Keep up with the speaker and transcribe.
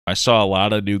I saw a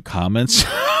lot of new comments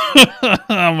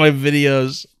on my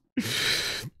videos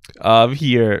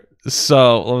here.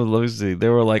 So let me see. They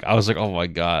were like, I was like, oh my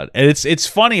god, and it's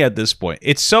funny at this point.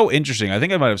 It's so interesting. I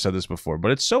think I might have said this before,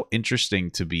 but it's so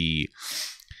interesting to be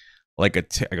like a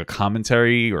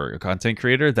commentary or a content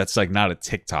creator that's like not a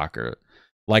TikToker.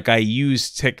 Like I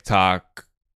use TikTok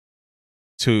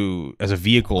as a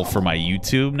vehicle for my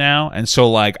YouTube now, and so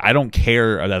like I don't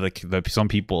care that some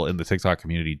people in the TikTok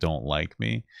community don't like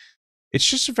me. It's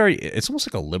just it's almost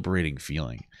like a liberating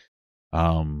feeling.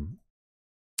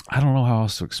 I don't know how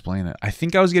else to explain it. I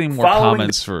think I was getting more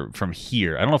comments from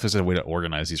here. I don't know if there's a way to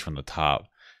organize these from the top.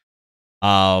 But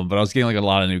I was getting like a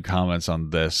lot of new comments on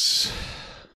this.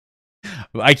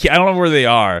 I don't know where they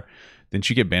are. Didn't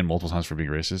you get banned multiple times for being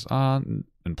racist?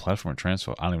 In platform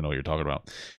transfer. I don't even know what you're talking about.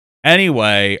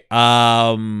 Anyway,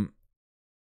 I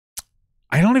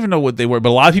don't even know what they were, but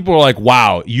a lot of people were like,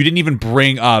 wow, you didn't even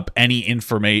bring up any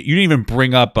information. You didn't even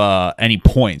bring up any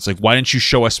points. Like, why didn't you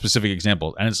show us specific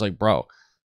examples? And it's like, bro,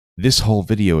 this whole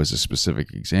video is a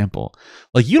specific example.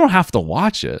 Like, you don't have to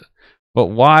watch it, but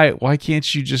why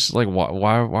can't you just like,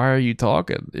 why are you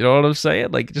talking? You know what I'm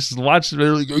saying? Like, just watch it.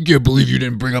 Like, I can't believe you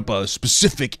didn't bring up a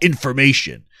specific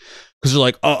information. Because they're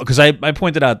like, oh, because I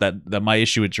pointed out that my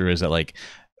issue with Drew is that like,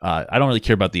 I don't really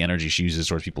care about the energy she uses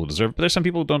towards people who deserve it, but there's some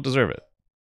people who don't deserve it.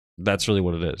 That's really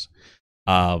what it is.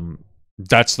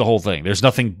 That's the whole thing. There's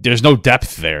no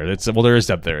depth there. Well, there is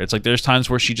depth there. It's like there's times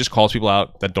where she just calls people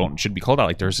out that should be called out.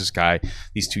 Like there's this guy,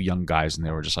 these two young guys, and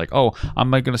they were just like, oh, I'm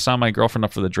going to sign my girlfriend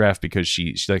up for the draft because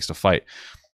she likes to fight.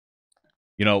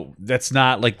 You know, that's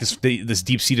not like this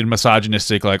deep-seated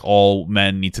misogynistic, like all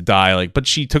men need to die. Like, but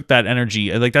she took that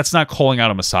energy. Like, that's not calling out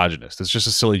a misogynist. It's just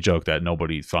a silly joke that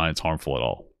nobody finds harmful at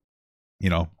all. You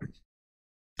know?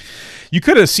 You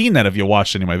could have seen that if you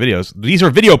watched any of my videos. These are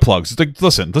video plugs. It's like,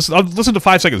 listen to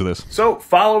 5 seconds of this. So,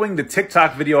 following the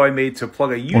TikTok video I made to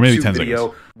plug a YouTube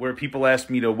video where people asked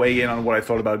me to weigh in on what I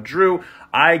thought about Drew,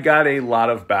 I got a lot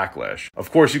of backlash.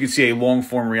 Of course, you can see a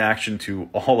long-form reaction to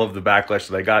all of the backlash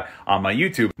that I got on my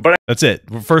YouTube. But that's it.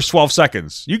 First 12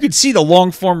 seconds. You could see the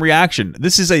long-form reaction.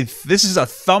 This is a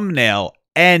thumbnail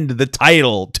and the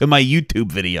title to my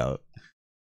YouTube video.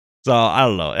 So, I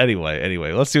don't know.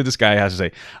 Anyway, let's see what this guy has to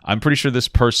say. I'm pretty sure this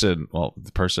person, well,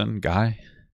 the person, guy,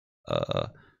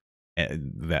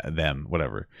 them,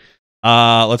 whatever.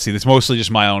 Let's see. This is mostly just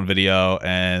my own video,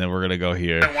 and we're going to go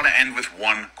here. I want to end with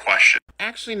one question.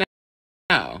 Actually,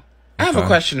 now, I have a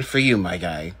question for you, my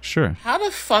guy. Sure. How the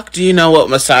fuck do you know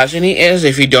what misogyny is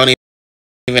if you don't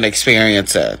even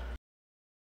experience it?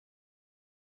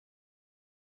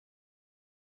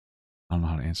 I don't know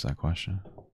how to answer that question.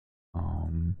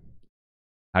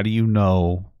 How do you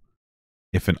know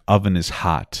if an oven is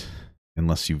hot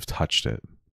unless you've touched it?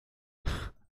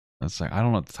 That's like, I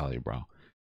don't know what to tell you, bro.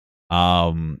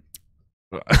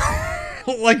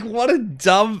 Like, what a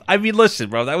dumb... I mean, listen,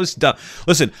 bro, that was dumb.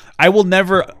 Listen, I will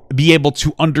never be able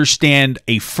to understand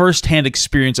a first-hand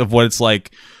experience of what it's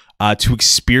like to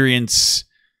experience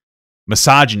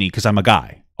misogyny because I'm a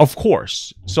guy. Of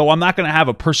course. So I'm not going to have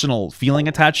a personal feeling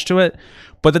attached to it.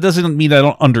 But that doesn't mean I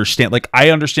don't understand. Like,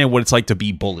 I understand what it's like to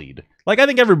be bullied. Like, I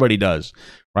think everybody does,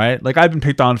 right? Like, I've been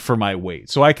picked on for my weight.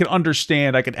 So I can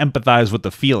understand, I can empathize with the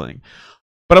feeling.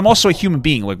 But I'm also a human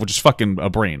being, like, which is fucking a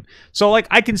brain. So, like,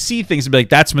 I can see things and be like,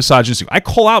 that's misogynistic. I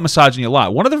call out misogyny a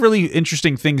lot. One of the really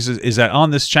interesting things is that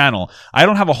on this channel, I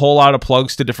don't have a whole lot of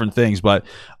plugs to different things, but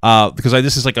because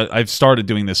this is like I've started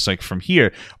doing this like from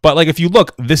here. But like, if you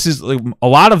look, this is like, a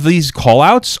lot of these call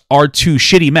outs are to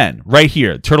shitty men right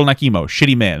here. Turtleneck emo,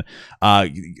 shitty man.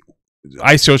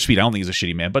 ISO Speed, I don't think he's a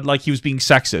shitty man, but like he was being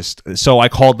sexist, so I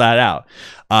called that out.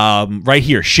 Right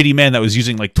here, shitty man that was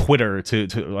using like Twitter to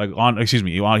like excuse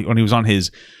me, when he was on his,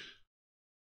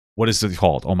 what is it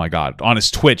called? Oh my god, on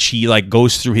his Twitch, he like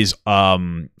goes through his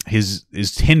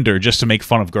Tinder just to make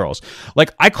fun of girls. Like,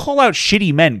 I call out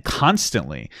shitty men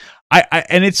constantly.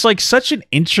 And it's like such an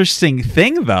interesting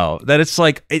thing though, that it's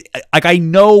like I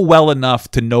know well enough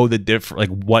to know the like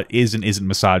what is and isn't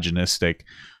misogynistic.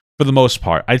 For the most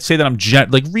part, I'd say that I'm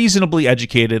like reasonably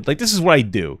educated. Like, this is what I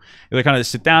do. I kind of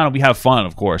sit down and we have fun,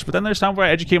 of course. But then there's times where I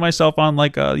educate myself on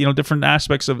like you know, different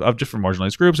aspects of different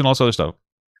marginalized groups and all this other stuff.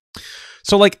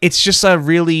 So like, it's just a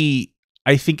really,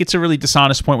 I think it's a really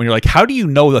dishonest point when you're like, how do you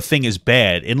know the thing is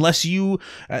bad unless you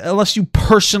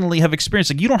personally have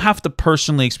experienced? Like, you don't have to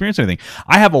personally experience anything.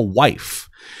 I have a wife.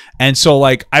 And so,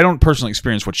 like, I don't personally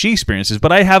experience what she experiences,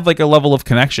 but I have, like, a level of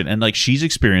connection. And, like, she's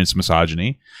experienced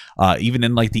misogyny, even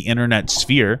in, like, the internet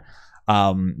sphere.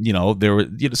 You know, there were...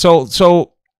 You know,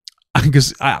 so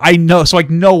because I know... So, I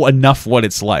know enough what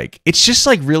it's like. It's just,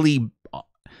 like, really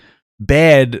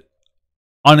bad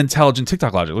unintelligent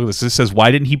TikTok logic. Look at this. This says,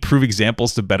 why didn't he prove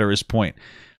examples to better his point?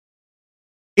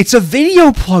 It's a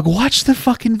video plug. Watch the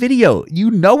fucking video.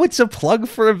 You know it's a plug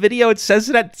for a video. It says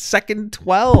it at second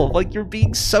 12. Like, you're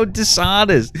being so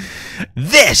dishonest.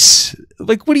 This,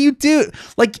 like, what do you do?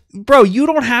 Like, bro, you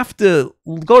don't have to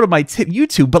go to my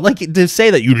YouTube, but like to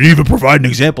say that you didn't even provide an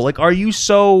example. Like, are you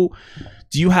so...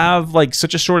 Do you have like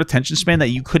such a short attention span that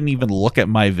you couldn't even look at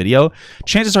my video?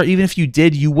 Chances are, even if you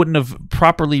did, you wouldn't have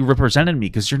properly represented me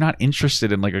because you're not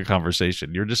interested in like a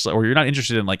conversation. You're just, or you're not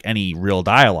interested in like any real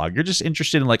dialogue. You're just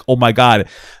interested in like, oh my God,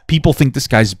 people think this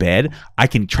guy's bad. I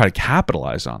can try to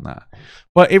capitalize on that.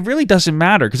 But it really doesn't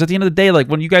matter because at the end of the day, like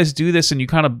when you guys do this and you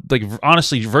kind of like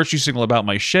honestly virtue signal about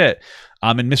my shit,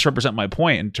 and misrepresent my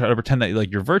point and try to pretend that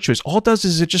like you're virtuous, all it does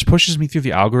is it just pushes me through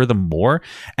the algorithm more.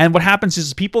 And what happens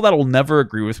is people that will never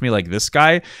agree with me, like this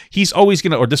guy, he's always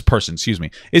gonna, or this person, excuse me,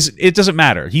 is it doesn't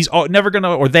matter. He's never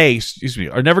gonna, or they, excuse me,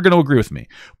 are never gonna agree with me.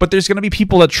 But there's gonna be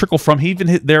people that trickle from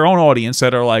even their own audience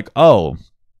that are like, oh,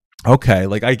 okay,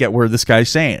 like I get where this guy's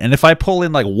saying. And if I pull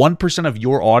in like 1% of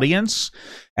your audience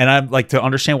and I'm like to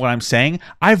understand what I'm saying,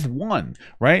 I've won,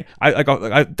 right?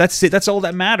 That's it. That's all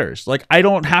that matters. Like I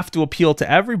don't have to appeal to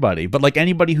everybody, but like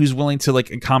anybody who's willing to like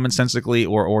commonsensically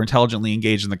or intelligently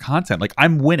engage in the content, like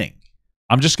I'm winning.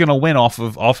 I'm just gonna win off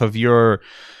of your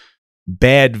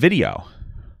bad video.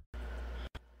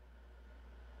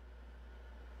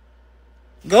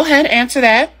 Go ahead, answer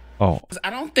that. Oh, I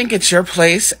don't think it's your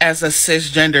place as a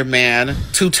cisgender man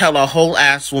to tell a whole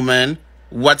ass woman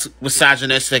what's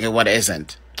misogynistic and what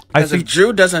isn't. Because if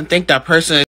Drew doesn't think that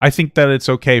person, I think that it's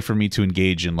okay for me to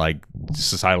engage in like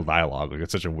societal dialogue. Like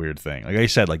it's such a weird thing. Like I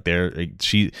said, like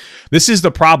this is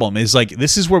the problem. Is like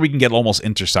this is where we can get almost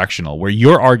intersectional. Where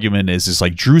your argument is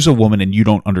like Drew's a woman and you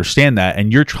don't understand that,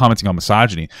 and you're commenting on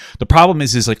misogyny. The problem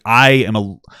is like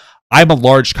I'm a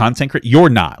large content creator. You're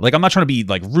not. Like, I'm not trying to be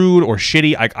like rude or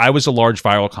shitty. I was a large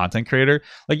viral content creator.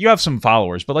 Like, you have some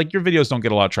followers, but like your videos don't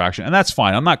get a lot of traction, and that's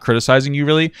fine. I'm not criticizing you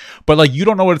really, but like you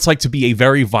don't know what it's like to be a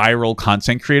very viral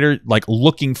content creator, like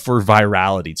looking for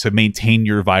virality to maintain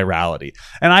your virality.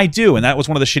 And I do, and that was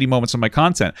one of the shitty moments of my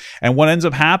content. And what ends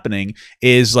up happening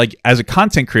is like as a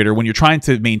content creator, when you're trying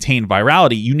to maintain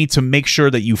virality, you need to make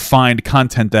sure that you find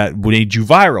content that made you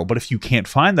viral. But if you can't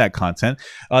find that content,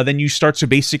 then you start to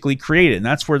basically create it, and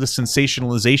that's where the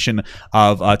sensationalization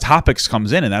of topics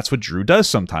comes in, and that's what Drew does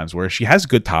sometimes, where she has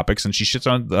good topics and she shits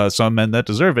on some men that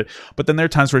deserve it, but then there are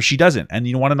times where she doesn't. And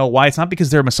you want to know why? It's not because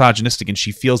they're misogynistic and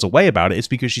she feels a way about it. It's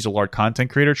because she's a large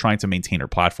content creator trying to maintain her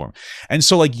platform. And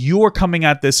so like you're coming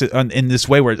at this in this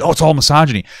way where it's all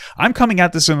misogyny. I'm coming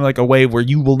at this in like a way where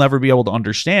you will never be able to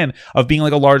understand, of being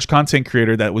like a large content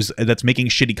creator that's making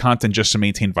shitty content just to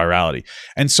maintain virality.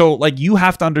 And so like you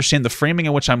have to understand the framing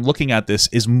in which I'm looking at this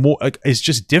is more is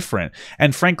just different.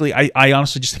 And frankly, I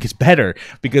honestly just think it's better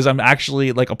because I'm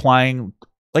actually like applying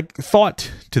like thought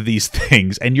to these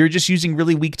things, and you're just using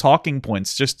really weak talking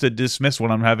points just to dismiss what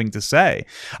I'm having to say.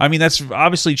 I mean, that's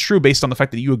obviously true based on the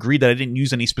fact that you agree that I didn't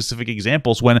use any specific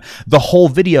examples when the whole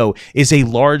video is a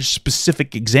large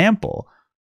specific example.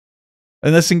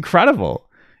 And that's incredible.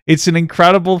 It's an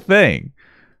incredible thing.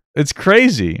 It's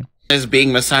crazy. Is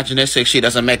being misogynistic, she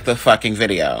doesn't make the fucking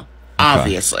video.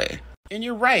 Obviously. And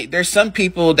you're right. There's some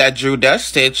people that Drew does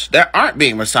stitch that aren't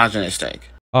being misogynistic.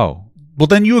 Oh. Well,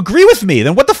 then you agree with me.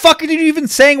 Then what the fuck are you even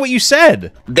saying what you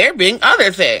said? They're being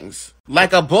other things.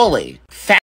 Like a bully.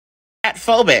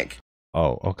 Fat-phobic.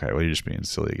 Oh, okay. Well, you're just being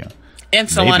silly again. And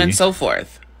so on and so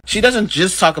forth. She doesn't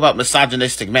just talk about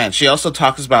misogynistic men. She also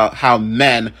talks about how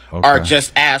men are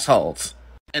just assholes.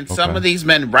 And some of these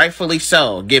men, rightfully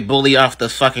so, get bullied off the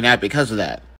fucking app because of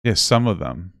that. Yes, some of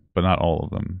them, but not all of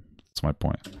them. That's my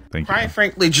point. Thank you. Quite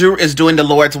frankly, Drew is doing the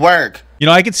Lord's work. You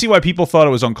know, I can see why people thought it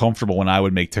was uncomfortable when I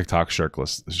would make TikTok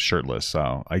shirtless.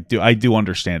 So I do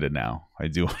understand it now. I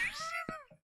do.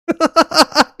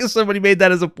 Somebody made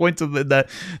that as a point to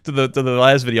the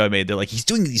last video I made. They're like, he's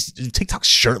doing these TikToks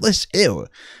shirtless. Ew. And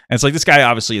it's like, this guy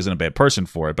obviously isn't a bad person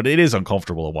for it, but it is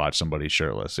uncomfortable to watch somebody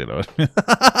shirtless. You know.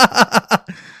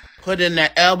 Put in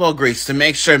that elbow grease to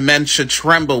make sure men should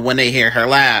tremble when they hear her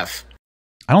laugh.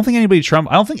 I don't think anybody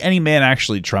trembles. I don't think any man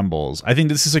actually trembles. I think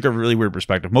this is like a really weird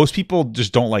perspective. Most people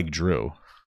just don't like Drew.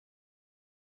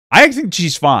 I think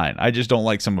she's fine. I just don't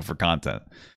like some of her content.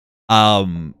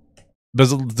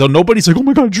 So nobody's like, oh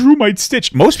my god, Drew might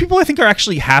stitch. Most people, I think, are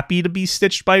actually happy to be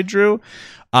stitched by Drew.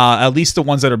 At least the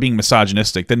ones that are being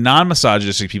misogynistic. The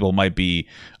non-misogynistic people might be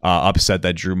upset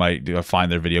that Drew might find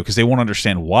their video because they won't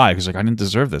understand why. Because like, I didn't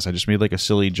deserve this. I just made like a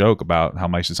silly joke about how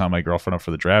I should sign my girlfriend up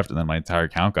for the draft, and then my entire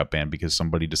account got banned because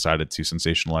somebody decided to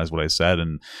sensationalize what I said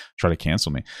and try to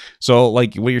cancel me. So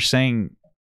like, what you're saying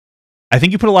I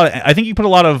think you put a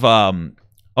lot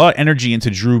of energy into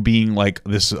Drew being like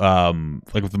this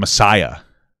like the Messiah.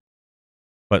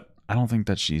 But I don't think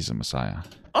that she's a Messiah.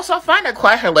 Also, I find it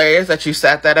quite hilarious that you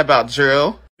said that about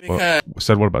Drew. Because,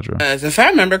 what about Drew? Because if I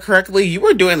remember correctly, you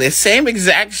were doing the same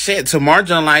exact shit to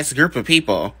marginalized group of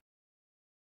people.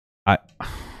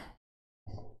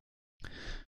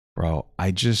 Bro,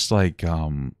 I just like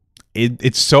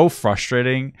it's so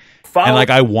frustrating. And like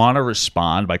I want to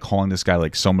respond by calling this guy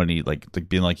like so many like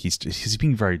being like he's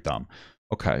being very dumb.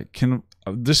 Okay, can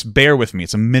just bear with me.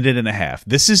 It's a minute and a half.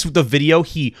 This is the video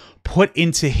he put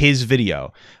into his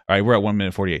video. All right, we're at 1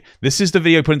 minute 48. This is the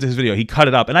video he put into his video. He cut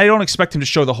it up, and I don't expect him to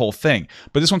show the whole thing.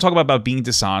 But this one talk about being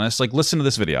dishonest. Like, listen to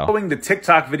this video. Following the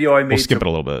TikTok video I made, we'll skip it a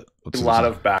little bit. A lot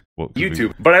of back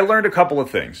YouTube, but I learned a couple of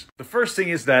things. The first thing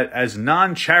is that as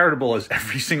non-charitable as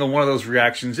every single one of those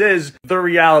reactions is, the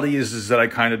reality is that I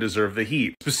kind of deserve the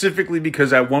heat. Specifically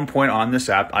because at one point on this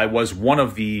app, I was one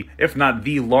of the, if not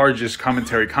the largest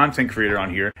commentary content creator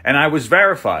on here, and I was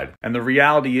verified. And the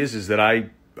reality is that I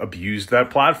abused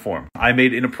that platform. I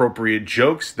made inappropriate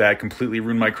jokes that completely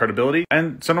ruined my credibility,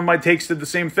 and some of my takes did the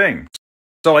same thing.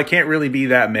 So I can't really be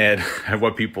that mad at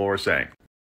what people were saying.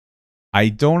 I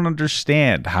don't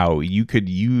understand how you could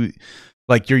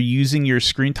like you're using your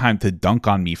screen time to dunk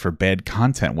on me for bad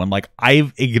content when like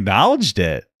I've acknowledged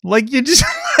it. Like you just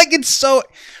like it's so,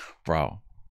 bro.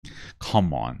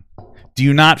 Come on. Do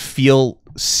you not feel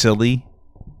silly?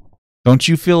 Don't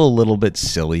you feel a little bit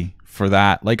silly for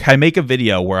that? Like I make a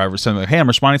video where I was saying like, hey, I'm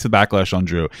responding to the backlash on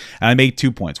Drew, and I make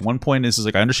 2 points. One point is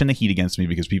like I understand the heat against me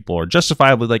because people are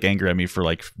justifiably like angry at me for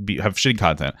like have shitty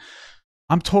content.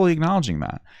 I'm totally acknowledging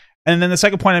that. And then the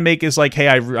second point I make is like, hey,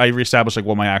 I reestablished like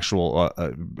what my actual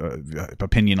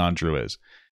opinion on Drew is.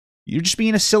 You're just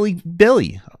being a silly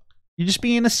Billy. You're just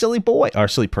being a silly boy or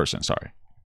silly person. Sorry.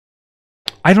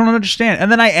 I don't understand.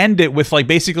 And then I end it with like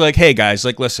basically like, hey guys,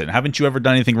 like listen, haven't you ever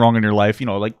done anything wrong in your life? You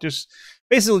know, like just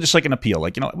basically just like an appeal.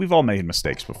 Like, you know, we've all made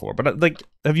mistakes before, but like,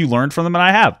 have you learned from them? And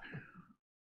I have.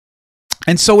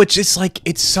 And so it's just like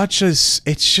it's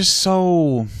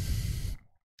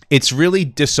really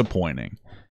disappointing.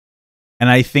 And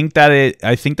I think that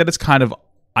it's kind of,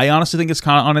 I honestly think it's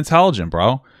kind of unintelligent,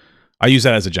 bro. I use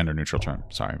that as a gender neutral term.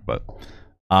 Sorry, but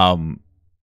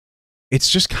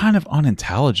it's just kind of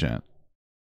unintelligent.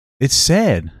 It's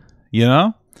sad, you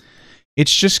know?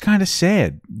 It's just kind of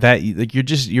sad that like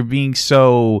you're being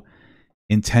so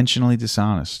intentionally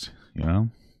dishonest, you know?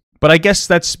 But I guess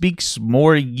that speaks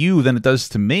more to you than it does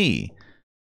to me.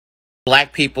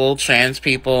 Black people, trans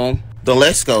people, the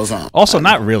list goes on. Also,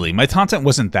 not really. My content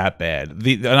wasn't that bad.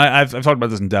 And I've talked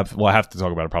about this in depth. Well, I have to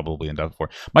talk about it probably in depth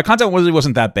before. My content really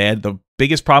wasn't that bad. The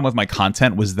biggest problem with my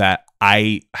content was that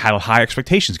I had high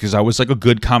expectations because I was like a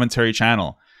good commentary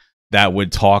channel that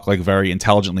would talk like very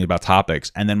intelligently about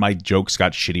topics, and then my jokes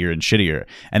got shittier and shittier.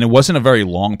 And it wasn't a very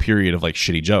long period of like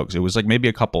shitty jokes. It was like maybe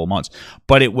a couple of months,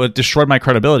 but it would destroy my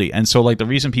credibility. And so like the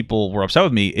reason people were upset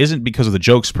with me isn't because of the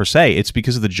jokes per se. It's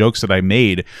because of the jokes that I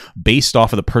made based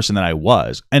off of the person that I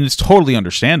was. And it's totally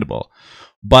understandable.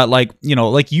 But like, you know,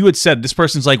 like you had said, this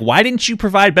person's like, why didn't you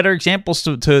provide better examples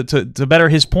to better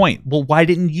his point? Well, why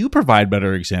didn't you provide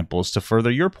better examples to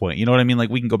further your point? You know what I mean? Like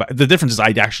we can go back. The difference is I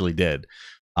actually did.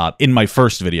 In my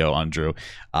first video on Drew,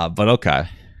 but okay.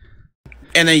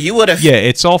 And then you would have, yeah,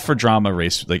 it's all for drama,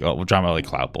 race, like drama, like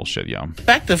clout bullshit, yeah.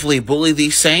 Effectively bully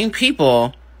these same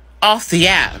people off the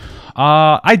app.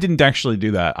 I didn't actually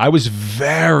do that. I was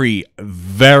very,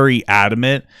 very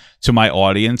adamant to my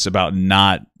audience about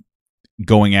not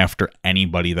going after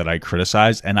anybody that I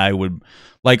criticized, and I would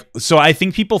like. So I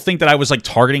think people think that I was like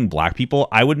targeting black people.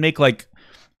 I would make like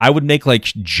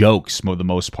jokes for the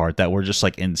most part that were just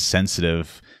like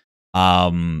insensitive.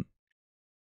 I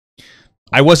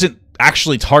wasn't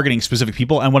actually targeting specific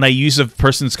people, and when I use a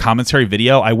person's commentary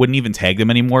video, I wouldn't even tag them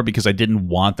anymore because I didn't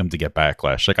want them to get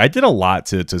backlash. Like I did a lot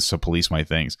to police my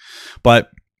things,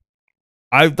 but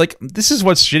I like this is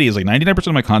what's shitty is like 99%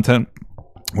 of my content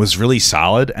was really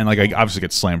solid, and like I obviously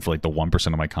get slammed for like the 1%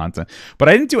 of my content, but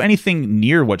I didn't do anything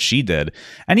near what she did.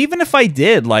 And even if I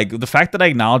did, like the fact that I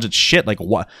acknowledge it's shit, like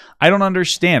what? I don't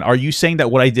understand. Are you saying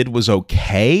that what I did was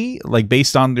okay, like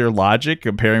based on your logic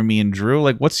comparing me and Drew?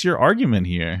 Like what's your argument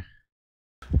here?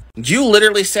 You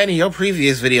literally said in your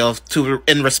previous video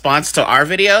in response to our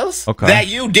videos that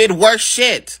you did worse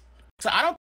shit. So I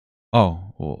don't.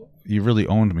 Oh well, you really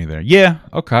owned me there. Yeah.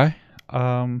 Okay.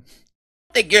 I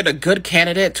think you're the good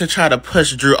candidate to try to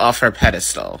push Drew off her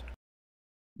pedestal.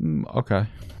 Okay.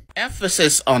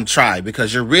 Emphasis on try,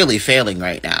 because you're really failing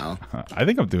right now. I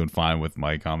think I'm doing fine with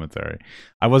my commentary.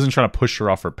 I wasn't trying to push her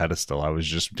off her pedestal. I was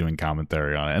just doing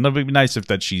commentary on it. And it would be nice if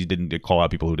that she didn't call out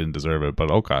people who didn't deserve it,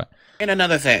 but okay. And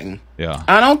another thing. Yeah.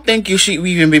 I don't think you should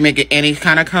even be making any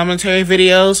kind of commentary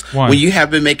videos. Why? When you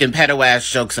have been making pedo-ass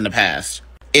jokes in the past.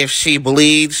 If she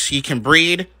bleeds, she can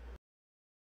breed.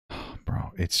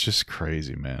 Bro, it's just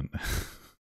crazy, man.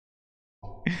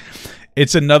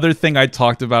 It's another thing I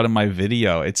talked about in my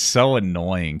video. It's so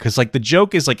annoying because like the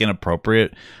joke is like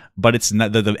inappropriate, but it's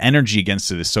not the energy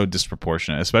against it is so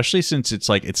disproportionate, especially since it's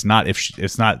like it's not if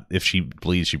she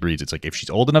bleeds, she breeds. It's like if she's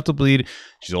old enough to bleed,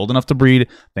 she's old enough to breed.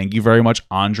 Thank you very much,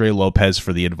 Andre Lopez,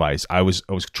 for the advice. I was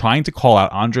trying to call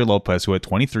out Andre Lopez, who at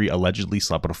 23 allegedly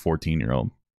slept with a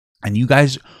 14-year-old. And you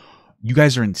guys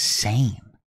are insane.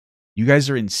 You guys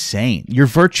are insane. You're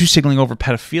virtue signaling over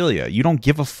pedophilia. You don't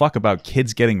give a fuck about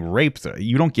kids getting raped.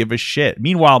 You don't give a shit.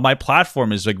 Meanwhile, my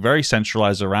platform is like very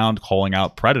centralized around calling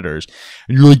out predators.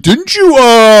 And you're like, didn't you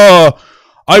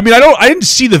I mean, I didn't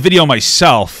see the video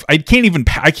myself. I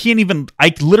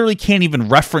literally can't even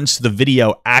reference the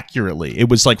video accurately. It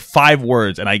was like 5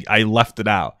 words and I left it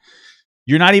out.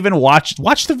 You're not even watch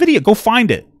the video. Go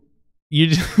find it. You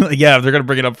just, yeah, they're going to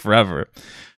bring it up forever.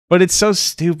 But it's so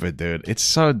stupid, dude. It's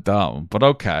so dumb, but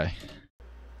okay.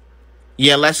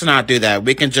 Yeah, let's not do that.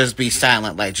 We can just be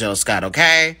silent like Joe Scott,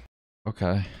 okay?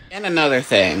 Okay. And another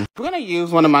thing. I'm going to use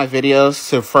one of my videos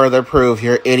to further prove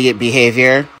your idiot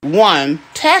behavior. 1,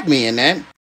 tag me in it.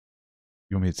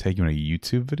 You want me to tag you in a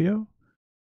YouTube video?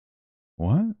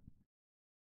 What?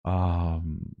 I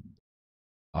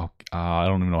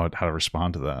don't even know how to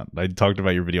respond to that. I talked about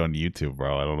your video on YouTube,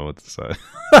 bro. I don't know what to say.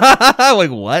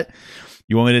 Like, what?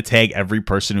 You want me to tag every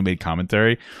person who made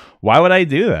commentary? Why would I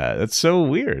do that? That's so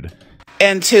weird.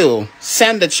 And 2,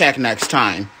 send the check next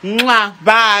time. Mwah,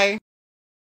 bye.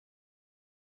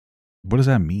 What does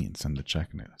that mean, send the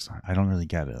check next time? I don't really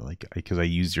get it. Like, because I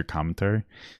used your commentary.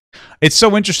 It's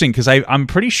so interesting because I'm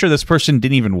pretty sure this person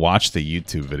didn't even watch the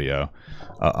YouTube video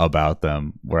about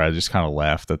them, where I just kind of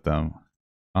laughed at them.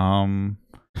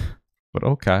 But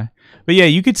okay. But yeah,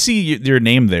 you could see your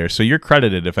name there, so you're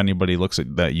credited if anybody looks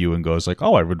at that you and goes like,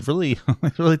 "Oh, I would really,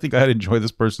 I really think I'd enjoy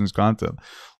this person's content.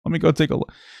 Let me go take a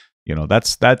look." You know,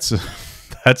 that's that's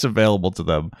available to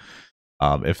them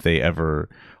if they ever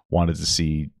wanted to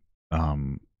see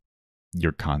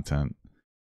your content.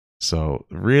 So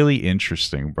really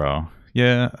interesting, bro.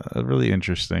 Yeah, really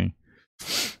interesting.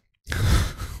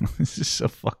 This is so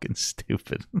fucking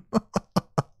stupid.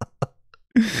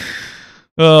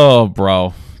 Oh,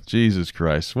 bro. Jesus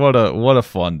Christ. What a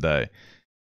fun day.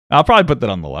 I'll probably put that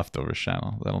on the leftovers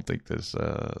channel. I don't think there's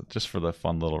just for the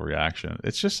fun little reaction.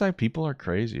 It's just like people are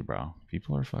crazy, bro.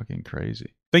 People are fucking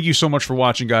crazy. Thank you so much for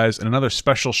watching, guys, and another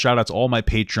special shout out to all my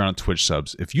Patreon and Twitch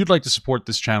subs. If you'd like to support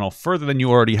this channel further than you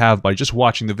already have by just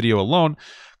watching the video alone,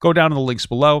 go down to the links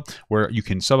below where you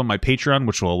can sub on my Patreon,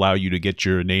 which will allow you to get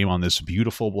your name on this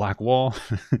beautiful black wall.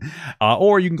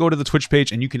 Or you can go to the Twitch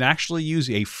page and you can actually use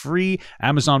a free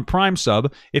Amazon Prime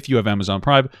sub, if you have Amazon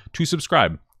Prime, to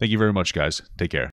subscribe. Thank you very much, guys. Take care.